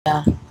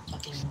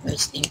fucking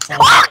wasting time.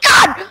 Oh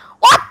god!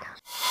 What?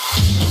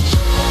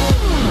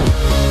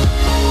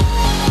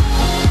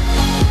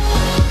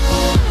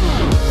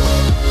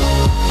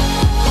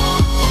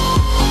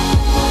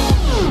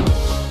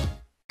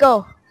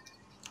 Go.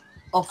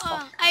 Oh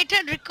fuck. I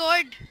did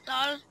record,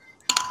 lol.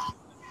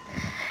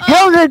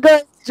 Hello there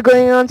guys, what's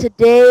going on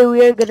today?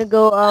 We are gonna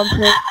go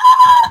play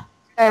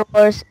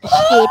SkyWars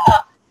shit.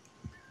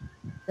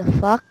 The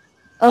fuck?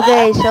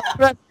 Okay, so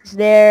Prep is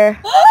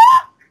there.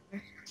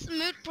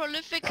 Smooth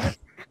prolific.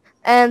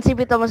 And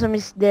CP Thomasam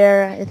is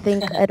there, I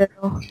think. I don't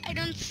know. I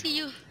don't see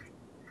you.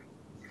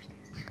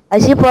 I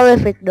see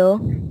Prolific though.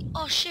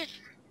 Oh shit.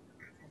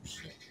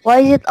 Why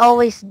is it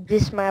always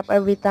this map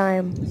every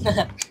time?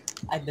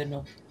 I don't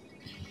know.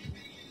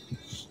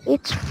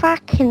 It's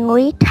fucking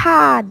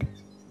retard.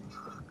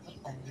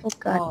 Oh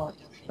god. Oh,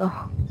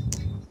 Oh.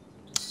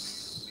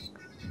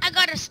 I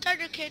got a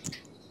starter kit.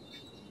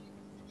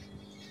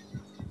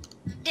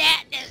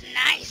 That is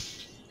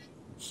nice.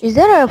 Is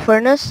there a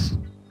furnace?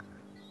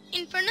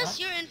 Infernus,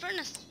 you're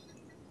Infernus.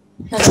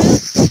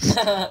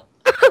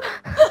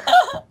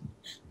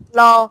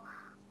 No.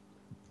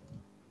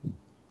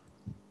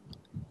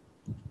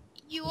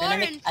 You Gonna are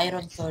make Infernus.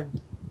 iron sword.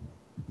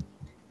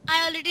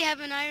 I already have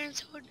an iron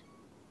sword.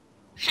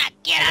 Ha,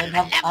 get I on don't my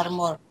have level.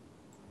 armor.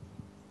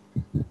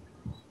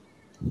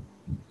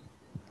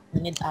 I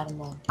need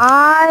armor.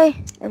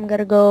 I am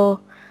gonna go.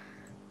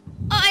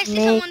 Oh, I see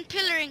Make- someone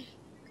pillaring.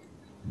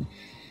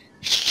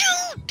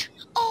 Shoot!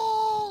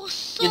 Oh,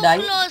 so You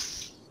died?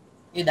 close.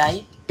 You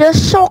died?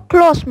 Just so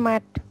close,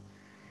 Matt.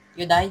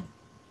 You died?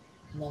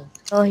 No.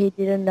 Oh, he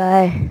didn't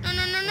die. No,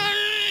 no, no, no.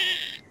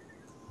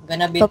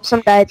 Gonna be.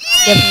 Thompson died.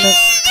 Definitely.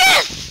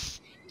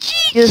 Yes!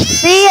 You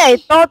see, I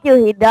told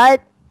you he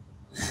died.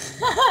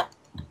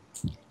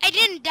 I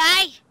didn't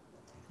die.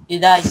 You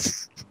died.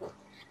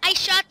 I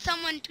shot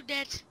someone to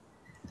death.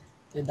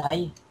 You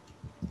died.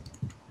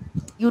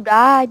 You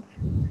died.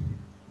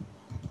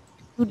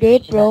 You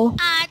did, bro.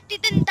 I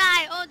didn't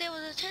die. Oh, there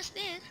was a chest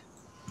there.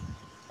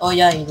 Oh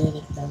yeah, you did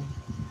it then.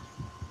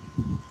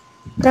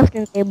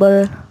 Crafting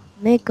table.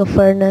 Make a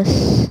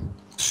furnace.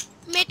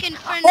 Make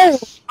Oh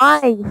Infernus.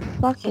 my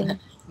fucking.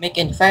 Make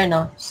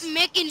inferno.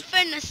 Make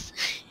Infernus.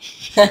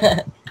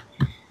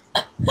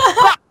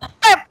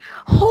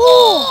 Oh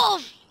Oh,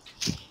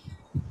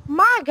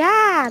 my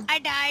god. I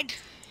died.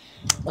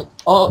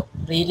 Oh,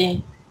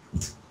 really?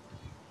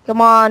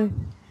 Come on.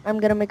 I'm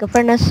gonna make a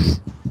furnace.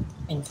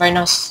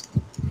 Infernos.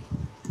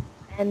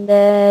 And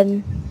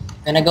then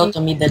Gonna go to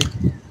middle.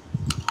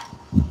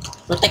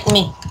 Protect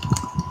me.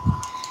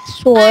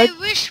 sword. I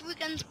wish we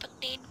can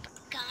spectate, but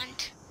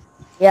can't.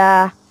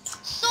 Yeah.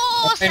 So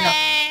Inferno.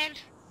 sad.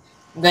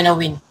 I'm gonna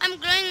win. I'm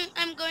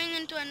going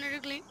into another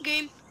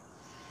game.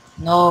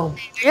 No,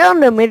 You're in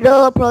the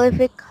middle of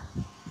Prolific.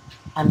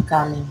 I'm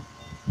coming.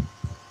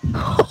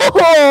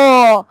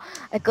 Oh,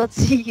 I could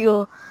see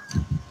you.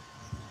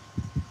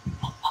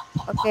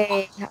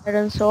 Okay,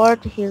 iron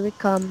sword, here we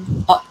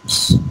come. Oh,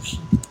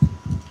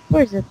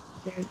 Where is it?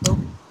 There you go.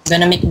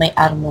 gonna make my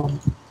armor.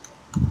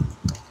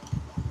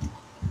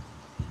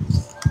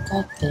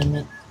 God damn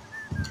it.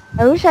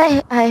 I wish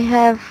I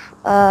have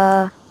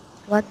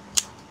what?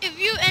 If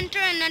you enter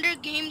another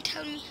game,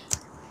 tell me.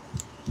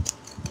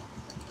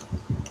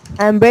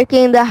 I'm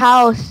breaking the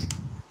house.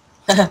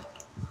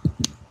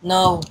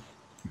 No,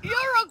 You're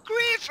a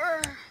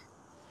griefer.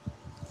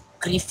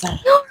 creeper.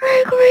 You're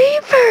a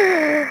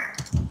griever.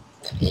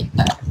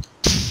 Creeper.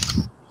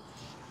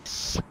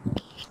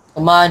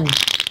 Come on,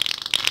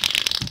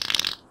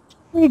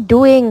 What are you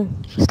doing?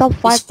 Stop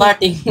he's fighting.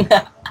 farting.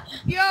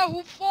 Yeah,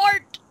 who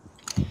fart?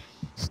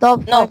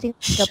 Stop No. fighting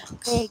the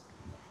pig.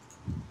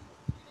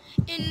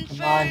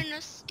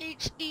 Infernus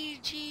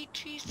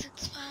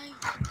HDG365.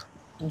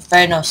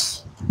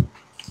 Infernos.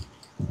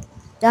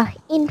 The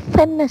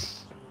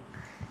infamous.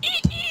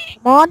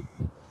 Come on.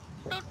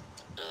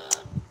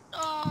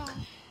 Oh,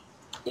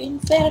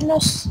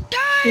 Infernos.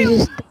 This damn!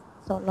 is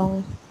so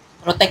long.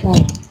 Protect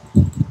me.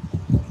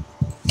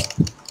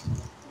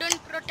 Don't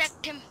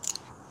protect him.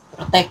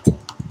 Protect.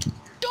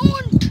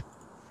 Don't!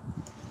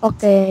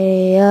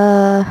 Okay,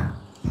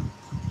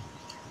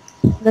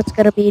 that's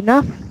gonna be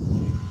enough.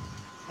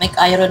 Make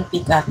iron Let's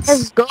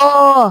pickaxe.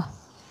 go.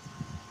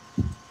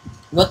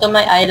 Go to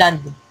my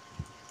island.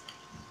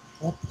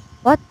 What?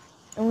 What?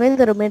 I'm going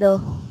to the middle.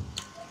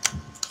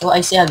 Oh,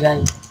 I see a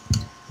guy.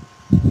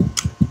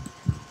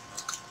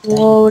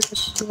 Whoa,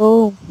 let's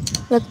go.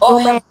 Let's Oh,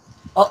 go, man.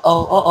 Uh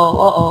oh, uh oh,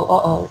 uh oh,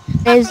 uh oh.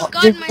 I Let's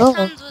forgot just my go.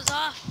 sound was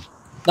off.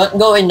 Don't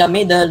go in the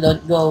middle,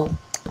 don't go.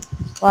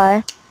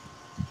 Why?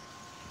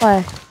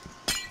 Why?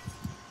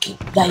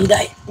 Die,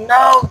 die.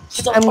 No!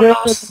 So I'm going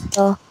to close. the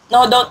middle.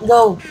 No, don't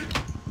go.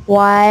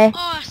 Why?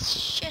 Oh,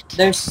 shit.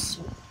 There's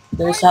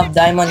a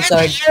diamond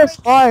sword. It's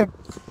hard.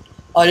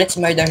 Oh, let's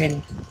murder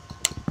him.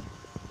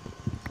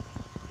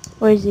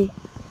 Where is he?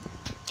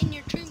 In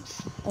your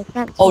dreams. I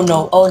can't see Oh him.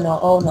 no, oh no,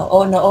 oh no,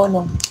 oh no, oh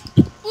no.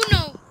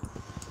 Uno.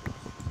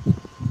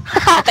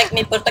 Protect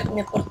me, protect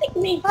me, protect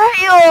me. Where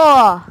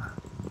are you?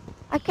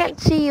 I can't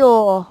see you.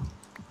 Are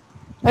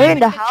you in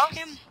the Protect house?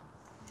 him.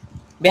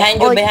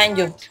 Behind you, behind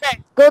you.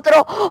 Go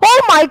through.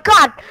 Oh my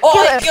god! Oh,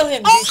 Kill I him. kill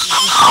him.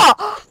 Oh!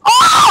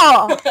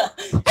 Oh!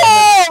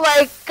 Oh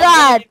my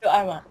god!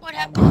 What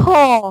happened?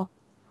 Oh!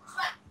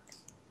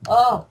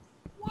 Oh,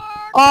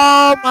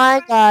 Oh my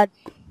god!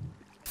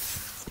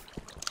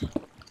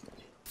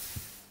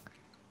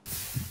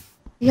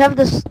 You have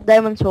this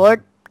diamond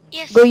sword?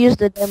 Yes. Go use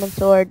the diamond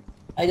sword.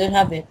 I don't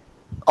have it.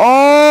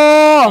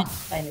 Oh!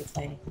 Fine, it's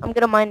fine. I'm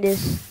gonna mine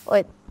this.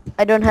 Wait,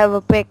 I don't have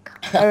a pick.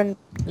 Iron.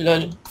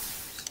 Lol.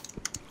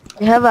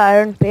 You have an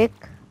iron pick?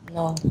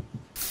 No.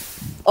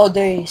 Oh,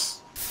 there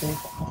is.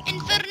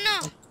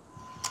 Inferno.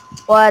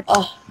 What?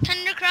 Oh,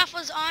 Thundercraft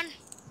was on,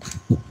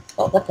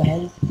 oh, what the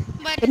hell?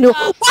 but Can you?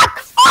 What?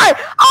 Oh!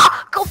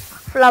 Ah! Go!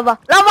 Lava!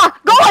 Lava!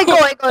 Go away! Go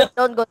away! Go away.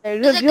 Don't go there.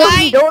 there's a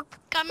guy Don't go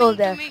coming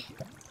there. to me.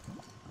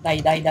 Die,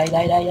 die, die,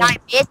 die, die, Die, die.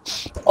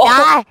 bitch! Oh,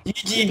 Die! You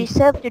GG.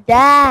 deserve to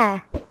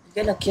die.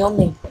 You're gonna kill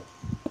me.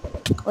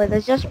 Wait,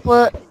 let's just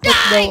put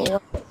Die!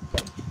 the.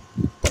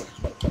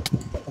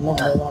 Ano,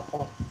 bawa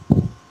ko.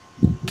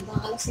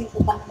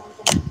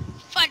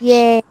 Fudge.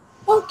 Yeah.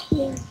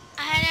 Okay.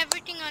 I had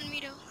everything on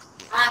me though.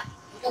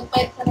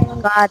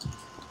 God.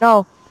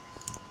 No.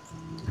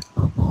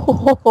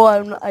 Oh,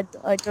 I'm not,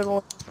 I don't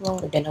want to flow.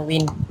 We're gonna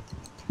win.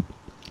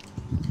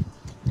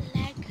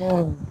 Lag.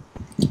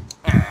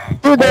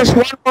 Dude, there's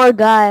one more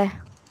guy.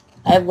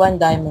 I have 1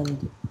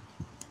 diamond.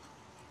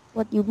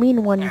 What you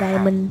mean one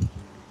diamond?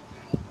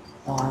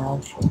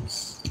 Oh,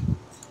 shucks.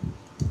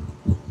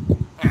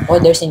 Oh,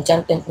 there's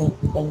enchantment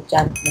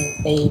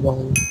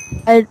table.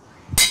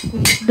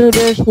 Dude,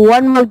 there's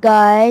one more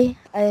guy.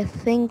 I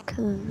think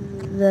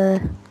the.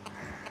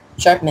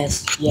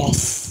 Sharpness,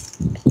 yes.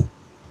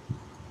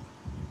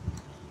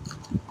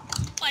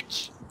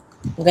 Fudge.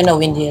 I'm gonna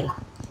win here.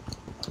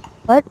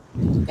 What?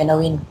 I'm gonna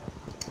win.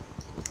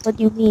 What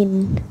do you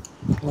mean?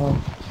 No.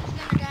 He's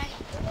gonna die.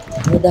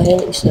 Who the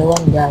hell is the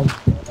one guy?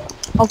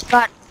 Oh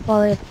god,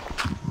 fall it.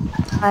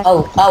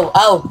 Ow, ow,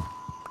 ow!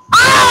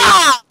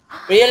 Ah!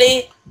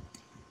 Really?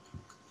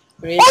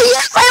 Really? Oh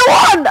yes, I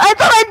won! I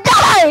thought I'd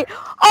die!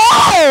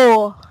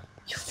 Oh!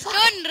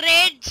 Don't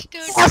rage,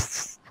 dude.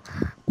 Yes!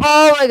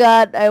 Oh my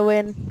god, I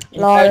win.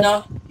 Lol.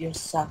 Inferno, you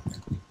suck.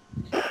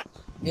 You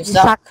You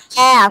suck. suck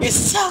ass. You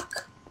suck.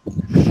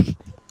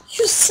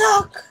 You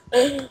suck.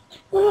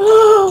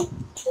 No.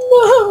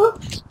 No.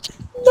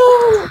 No.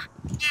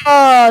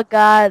 Oh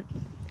god.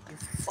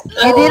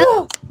 You did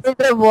Oh. it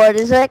the board.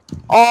 It's like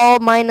all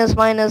minus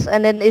minus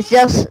and then it's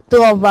just 2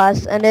 of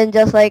us and then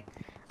just like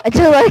I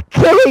just like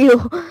kill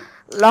you.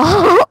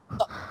 Lol.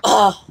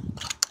 Ah,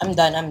 I'm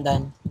done. I'm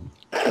done.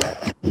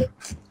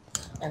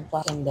 I'm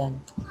fucking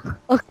done.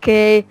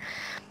 Okay.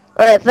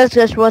 Alright, thanks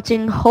guys for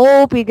watching.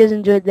 Hope you guys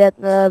enjoyed that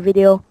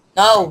video.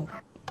 No.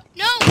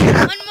 No,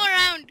 one more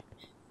round.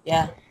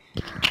 Yeah.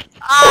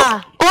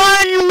 Ah!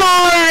 One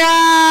more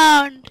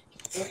round.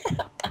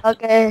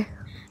 Okay.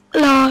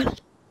 Lol.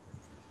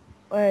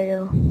 Where are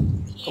you?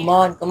 Come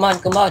on. Come on.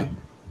 Come on.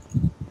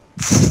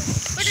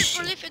 Where did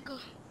Prolific go?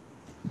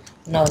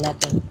 No,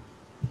 nothing.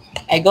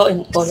 I go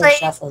in color Say,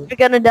 shuffle. you're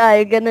gonna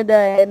die,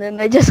 and then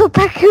I just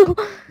attack you.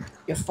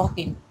 You're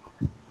fucking.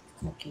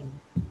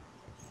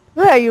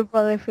 Where are you,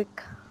 Prolific?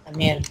 I'm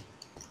here.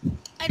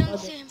 I don't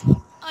see him.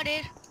 Oh,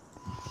 there.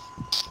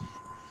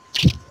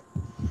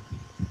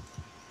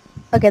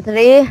 Okay,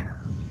 3,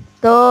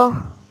 2,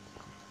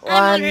 1.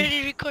 I'm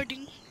already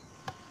recording.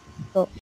 Go.